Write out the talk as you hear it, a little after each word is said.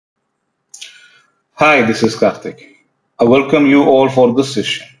Hi, this is Karthik. I welcome you all for this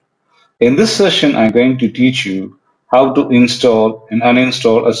session. In this session, I'm going to teach you how to install and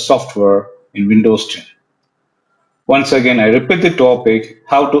uninstall a software in Windows 10. Once again, I repeat the topic,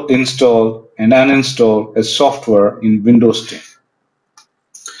 how to install and uninstall a software in Windows 10.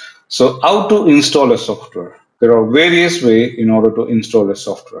 So, how to install a software? There are various ways in order to install a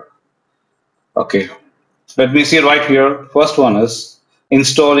software. Okay, let me see right here. First one is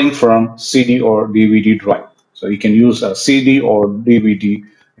installing from CD or DVD drive. So you can use a CD or DVD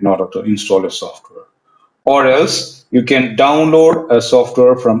in order to install a software. Or else you can download a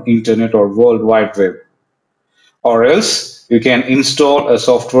software from internet or World Wide Web. Or else you can install a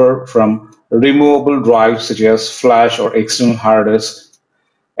software from removable drives such as flash or external hard disk,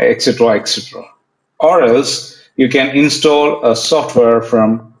 etc. etc. Or else you can install a software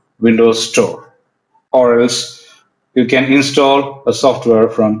from Windows Store. Or else you can install a software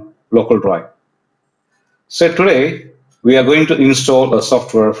from local drive. So today we are going to install a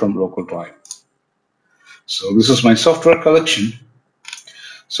software from local drive. So this is my software collection.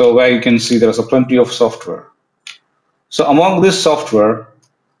 So where you can see there's a plenty of software. So among this software,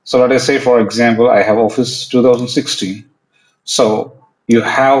 so let us say for example I have Office 2016. So you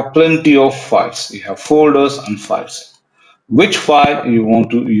have plenty of files. You have folders and files. Which file you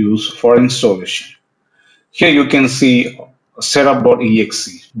want to use for installation? Here you can see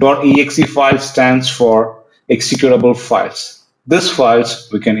setup.exe. .exe file stands for executable files. This files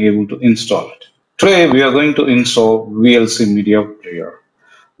we can able to install it. Today we are going to install VLC Media Player,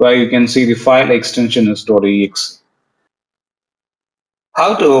 where you can see the file extension is .exe.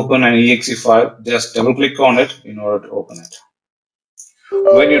 How to open an exe file? Just double click on it in order to open it.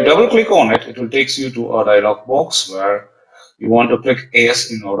 When you double click on it, it will take you to a dialog box where you want to click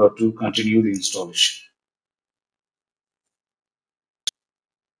yes in order to continue the installation.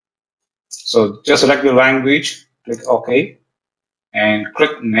 So just select the language, click OK, and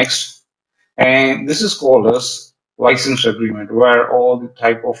click Next. And this is called as license agreement, where all the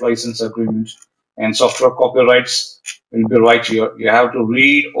type of license agreements and software copyrights will be right here. You have to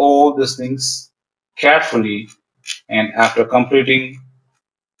read all these things carefully, and after completing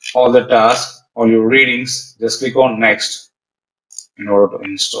all the tasks, all your readings, just click on Next in order to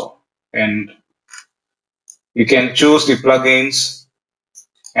install. And you can choose the plugins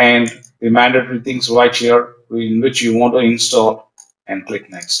and the mandatory things right here in which you want to install and click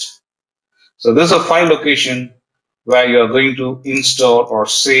Next. So this is a file location where you are going to install or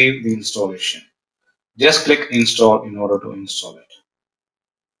save the installation. Just click install in order to install it.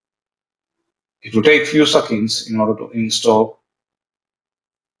 It will take few seconds in order to install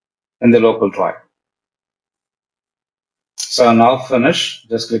in the local drive. So now finish,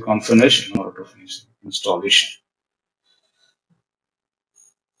 just click on finish in order to finish the installation.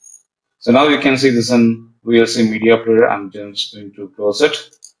 So now you can see this in VLC Media Player. I'm just going to close it.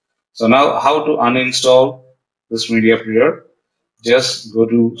 So now how to uninstall this media player? Just go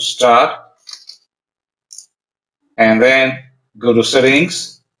to start and then go to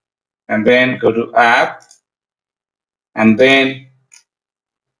settings and then go to app and then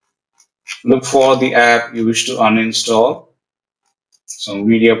look for the app you wish to uninstall. So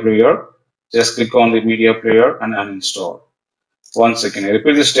media player, just click on the media player and uninstall. Once again, I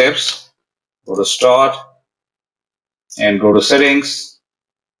repeat the steps. Go to start and go to settings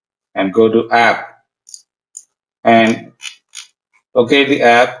and go to app and locate the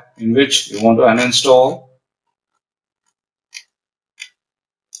app in which you want to uninstall.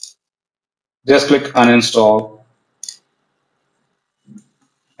 Just click uninstall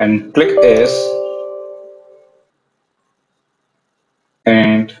and click yes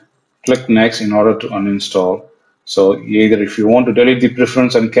and click next in order to uninstall. So either if you want to delete the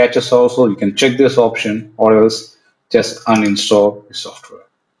preference and caches also, you can check this option, or else just uninstall the software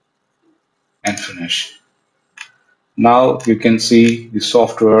and finish. Now you can see the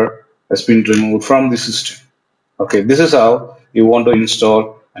software has been removed from the system. Okay, this is how you want to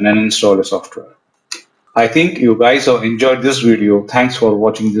install and uninstall a software. I think you guys have enjoyed this video. Thanks for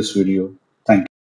watching this video. Thank you.